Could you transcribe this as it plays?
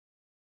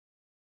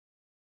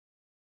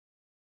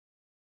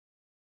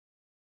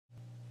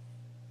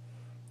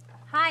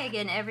Hi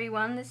again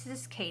everyone, this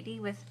is Katie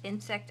with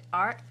Insect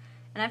Art,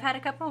 and I've had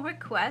a couple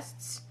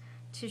requests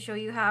to show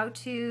you how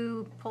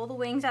to pull the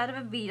wings out of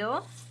a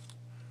beetle,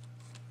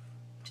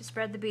 to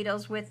spread the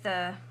beetles with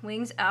the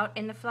wings out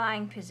in the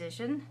flying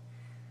position.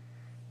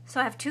 So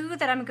I have two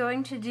that I'm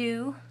going to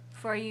do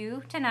for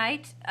you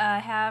tonight. I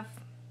have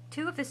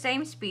two of the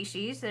same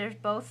species. There's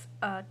both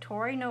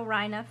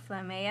Taurinorhina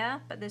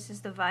flammea, but this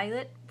is the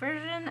violet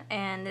version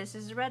and this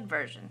is the red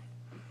version.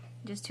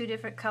 Just two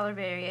different color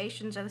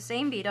variations of the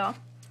same beetle.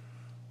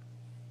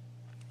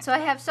 So I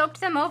have soaked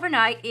them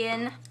overnight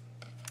in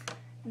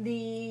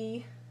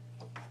the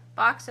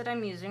box that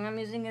I'm using. I'm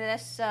using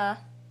this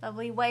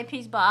lovely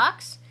White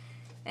box.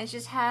 And it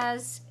just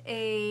has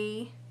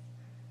a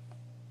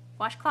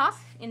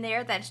washcloth in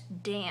there that's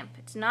damp.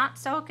 It's not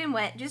soaking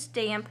wet, just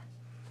damp.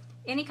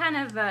 Any kind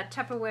of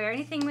Tupperware,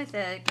 anything with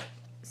a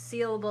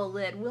sealable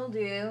lid will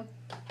do.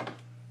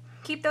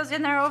 Keep those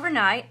in there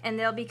overnight and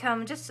they'll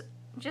become just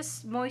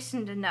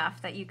moistened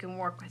enough that you can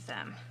work with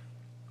them.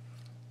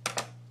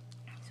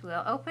 So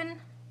we'll open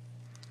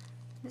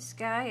this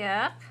guy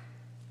up.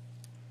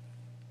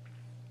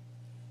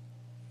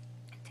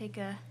 Take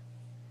a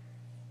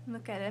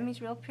look at him.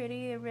 He's real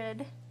pretty, a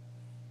red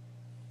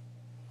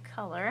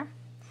color.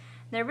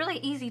 They're really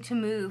easy to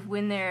move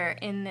when they're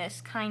in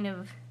this kind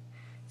of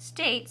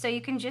state, so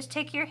you can just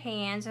take your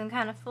hands and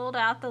kind of fold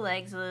out the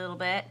legs a little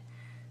bit.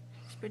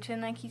 Just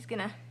pretend like he's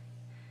gonna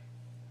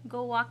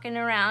go walking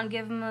around,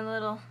 give them a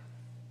little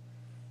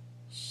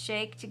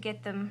shake to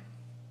get them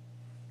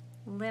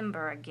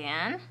limber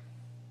again.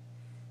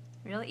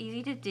 Real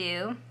easy to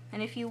do.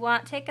 And if you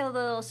want, take a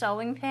little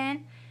sewing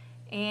pin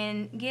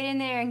and get in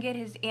there and get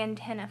his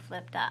antenna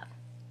flipped up.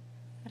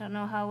 I don't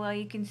know how well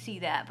you can see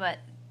that, but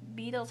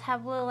beetles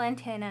have little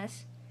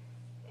antennas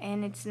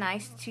and it's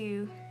nice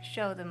to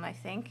show them, I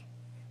think.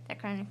 They're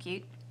kind of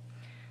cute.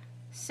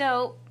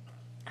 So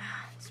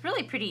it's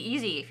really pretty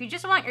easy. If you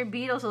just want your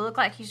beetle to look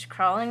like he's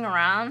crawling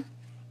around,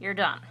 you're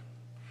done.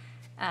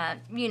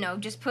 You know,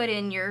 just put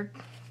in your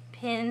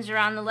pins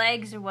around the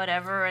legs or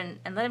whatever and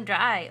let them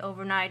dry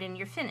overnight and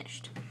you're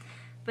finished.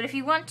 But if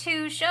you want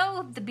to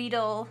show the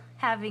beetle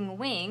having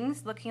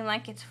wings, looking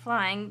like it's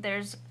flying,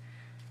 there's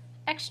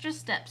extra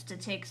steps to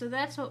take. So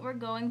that's what we're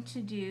going to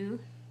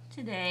do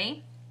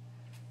today.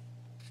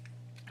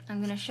 I'm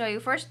going to show you.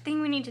 First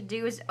thing we need to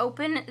do is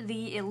open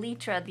the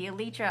elytra. The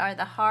elytra are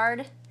the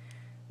hard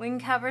wing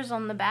covers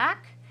on the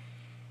back,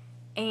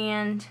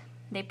 and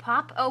they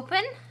pop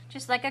open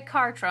just like a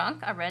car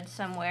trunk. I read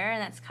somewhere,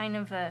 and that's kind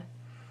of a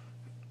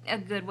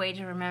good way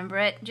to remember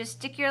it. Just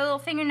stick your little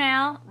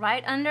fingernail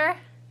right under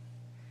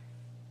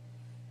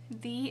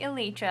the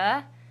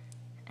elytra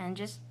and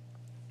just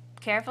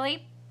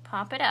carefully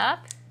pop it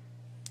up.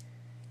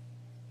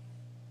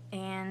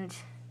 And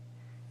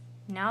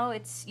no,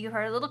 you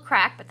heard a little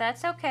crack, but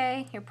that's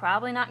okay. You're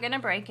probably not going to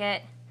break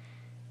it.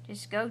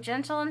 Just go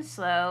gentle and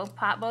slow.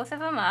 Pop both of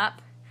them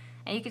up,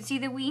 and you can see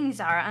the wings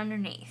are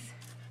underneath.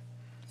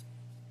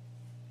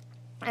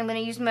 I'm going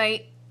to use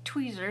my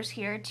tweezers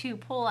here to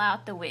pull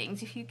out the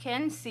wings. If you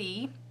can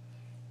see,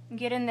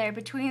 get in there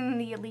between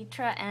the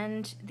elytra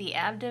and the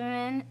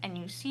abdomen, and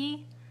you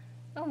see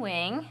a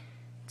wing.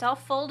 It's all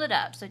folded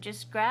up, so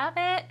just grab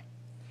it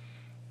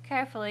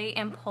carefully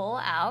and pull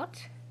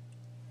out.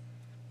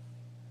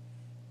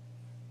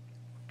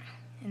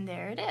 And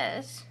there it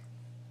is.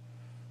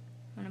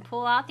 I'm going to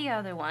pull out the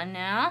other one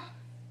now.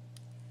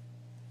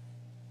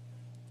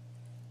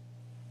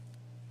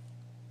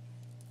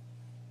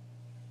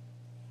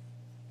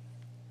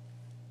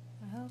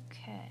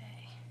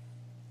 Okay.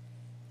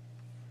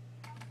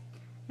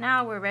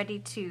 Now we're ready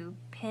to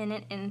pin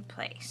it in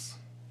place.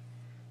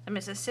 I'm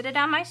just going to sit it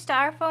on my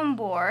styrofoam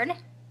board.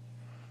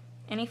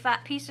 Any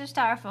flat piece of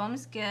styrofoam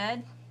is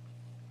good.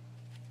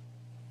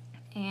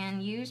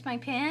 And use my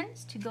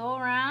pins to go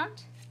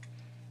around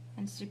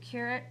and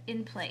secure it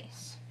in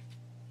place.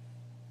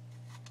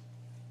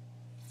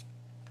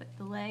 Put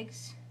the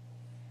legs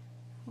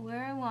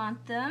where I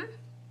want them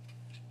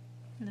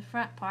in the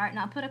front part, and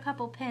I'll put a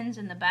couple pins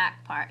in the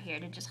back part here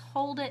to just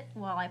hold it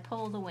while I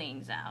pull the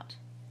wings out.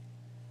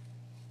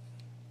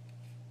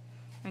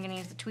 I'm going to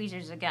use the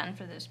tweezers again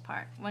for this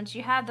part. Once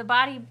you have the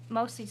body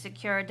mostly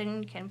secured,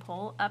 then you can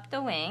pull up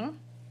the wing.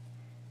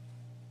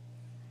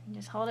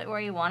 Just hold it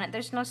where you want it.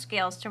 There's no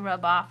scales to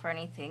rub off or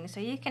anything, so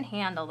you can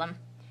handle them.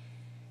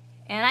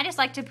 And I just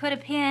like to put a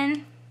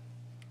pin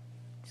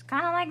just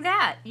kind of like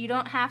that. You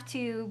don't have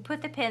to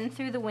put the pin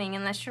through the wing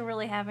unless you're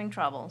really having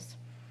troubles.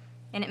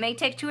 And it may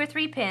take 2 or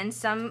 3 pins.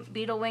 Some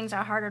beetle wings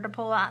are harder to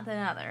pull out than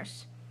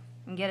others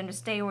and get them to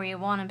stay where you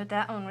want them, but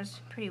that one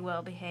was pretty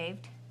well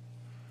behaved.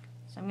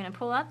 So I'm going to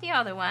pull out the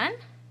other one.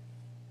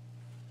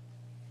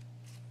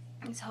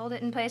 Just hold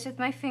it in place with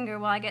my finger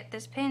while I get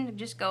this pin to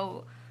just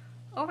go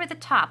over the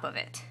top of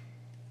it.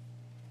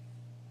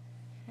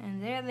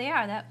 And there they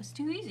are. That was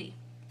too easy.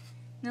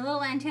 The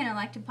little antenna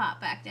like to pop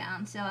back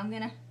down, so I'm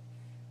going to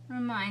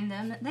remind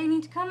them that they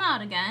need to come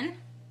out again.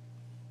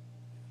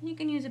 You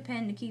can use a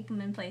pen to keep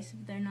them in place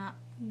if they're not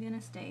going to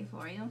stay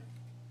for you.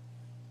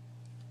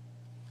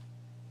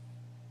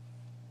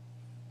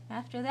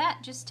 After that,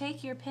 just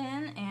take your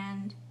pin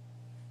and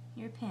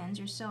your pins,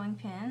 your sewing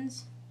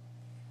pins.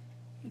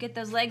 Get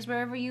those legs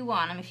wherever you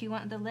want them. If you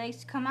want the legs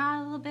to come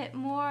out a little bit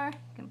more,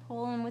 you can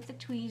pull them with the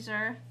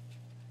tweezer.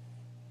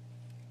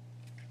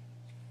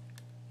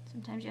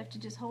 Sometimes you have to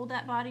just hold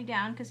that body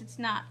down because it's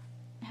not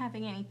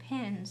having any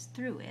pins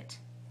through it.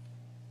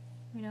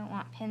 We don't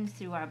want pins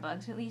through our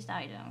bugs, at least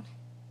I don't.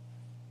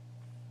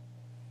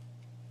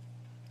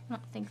 I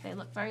don't think they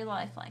look very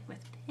lifelike with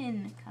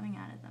pin coming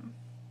out of them.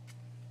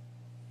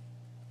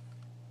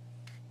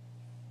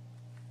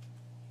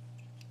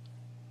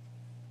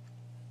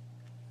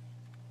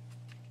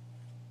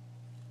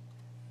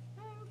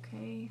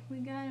 Okay, we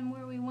got them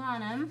where we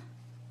want them,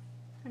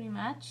 pretty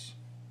much.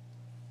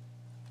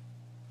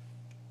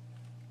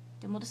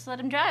 Then we'll just let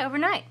them dry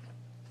overnight.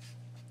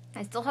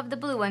 I still have the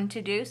blue one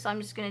to do, so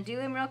I'm just going to do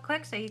him real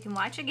quick so you can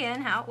watch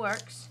again how it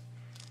works.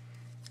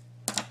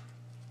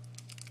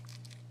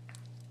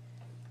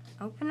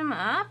 Open them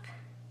up.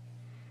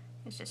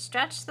 Just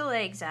stretch the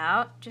legs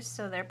out just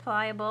so they're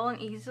pliable and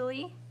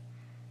easily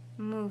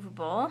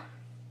movable.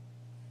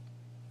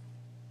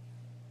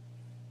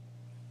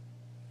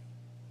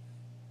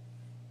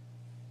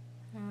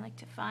 And I like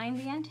to find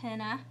the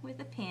antenna with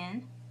a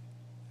pin.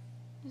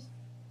 Just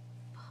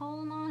pull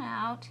them on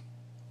out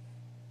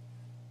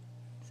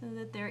so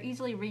that they're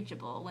easily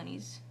reachable when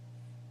he's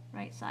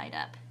right side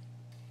up.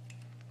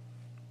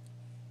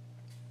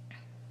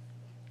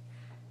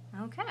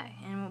 Okay,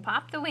 and we'll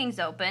pop the wings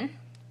open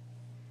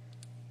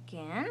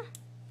again.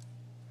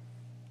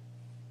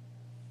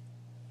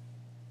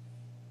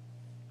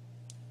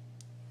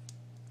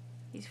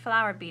 These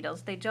flower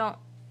beetles, the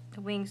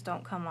wings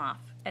don't come off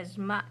as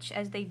much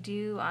as they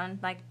do on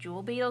like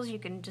jewel beetles. You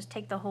can just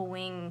take the whole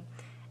wing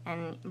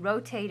and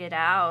rotate it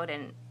out,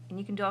 and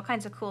you can do all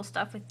kinds of cool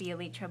stuff with the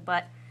elytra,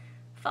 but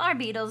flower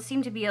beetles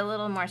seem to be a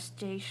little more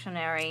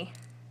stationary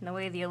in the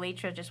way the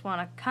elytra just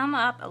want to come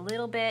up a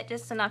little bit,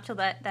 just enough to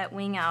let that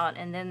wing out,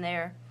 and then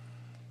they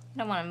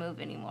don't want to move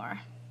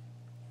anymore.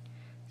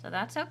 So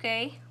that's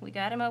okay. We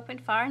got them open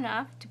far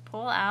enough to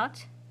pull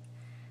out,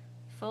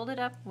 folded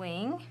up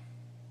wing.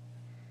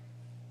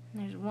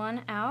 And there's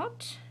one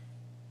out.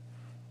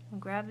 We'll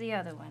grab the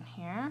other one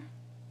here.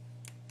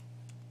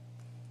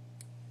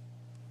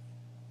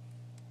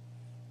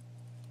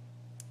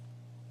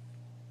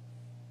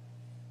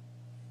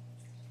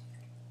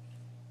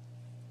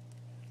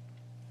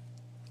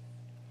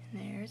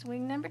 There's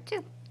wing number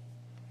 2.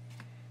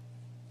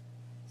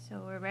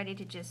 So we're ready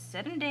to just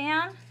set them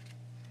down,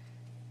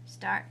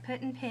 start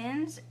putting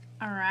pins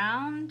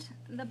around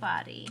the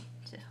body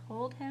to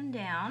hold him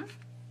down.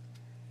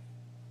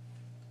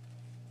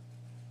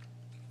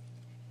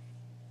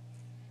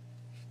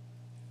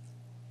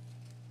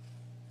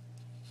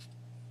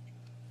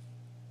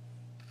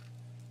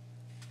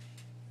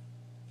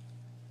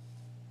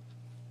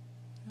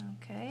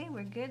 Okay,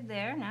 we're good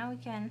there. Now we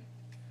can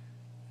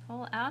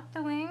pull out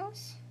the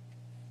wings.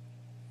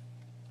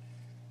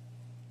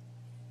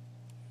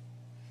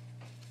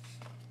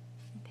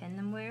 Pin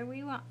them where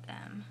we want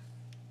them.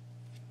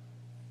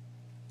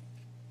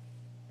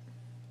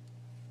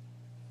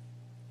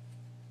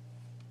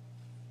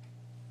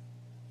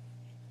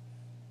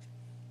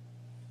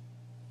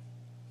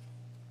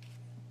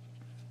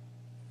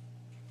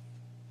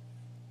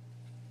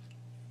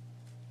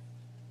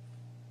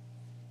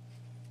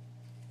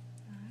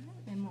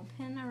 Then we'll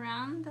pin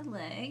around the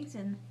legs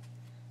and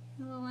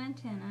the little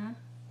antenna,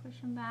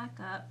 push them back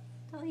up.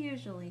 They'll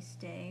usually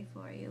stay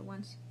for you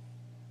once.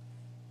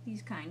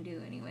 These kind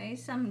do anyway.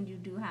 Some you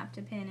do have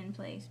to pin in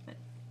place, but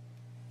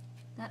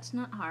that's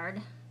not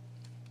hard.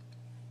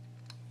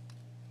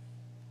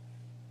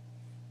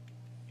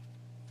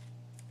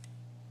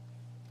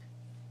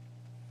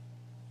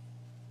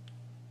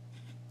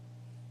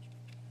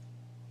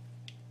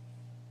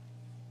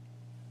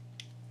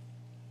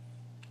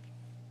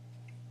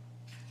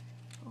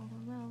 Pull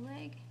the little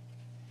leg.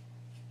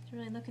 It's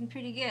really looking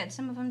pretty good.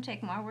 Some of them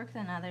take more work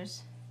than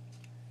others.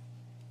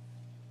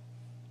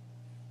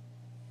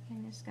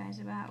 And this guy's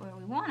about where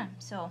we want him.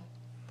 So,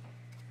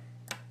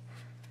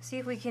 see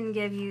if we can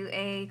give you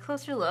a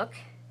closer look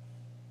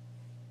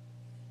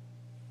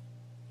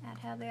at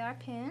how they are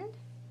pinned.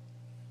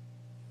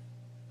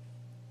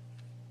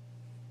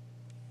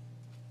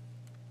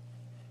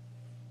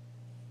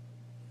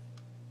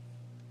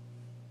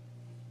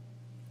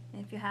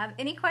 If you have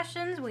any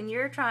questions when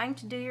you're trying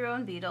to do your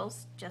own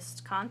beetles,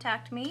 just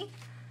contact me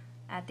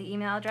at the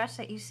email address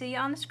that you see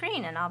on the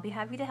screen, and I'll be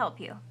happy to help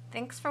you.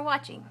 Thanks for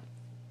watching.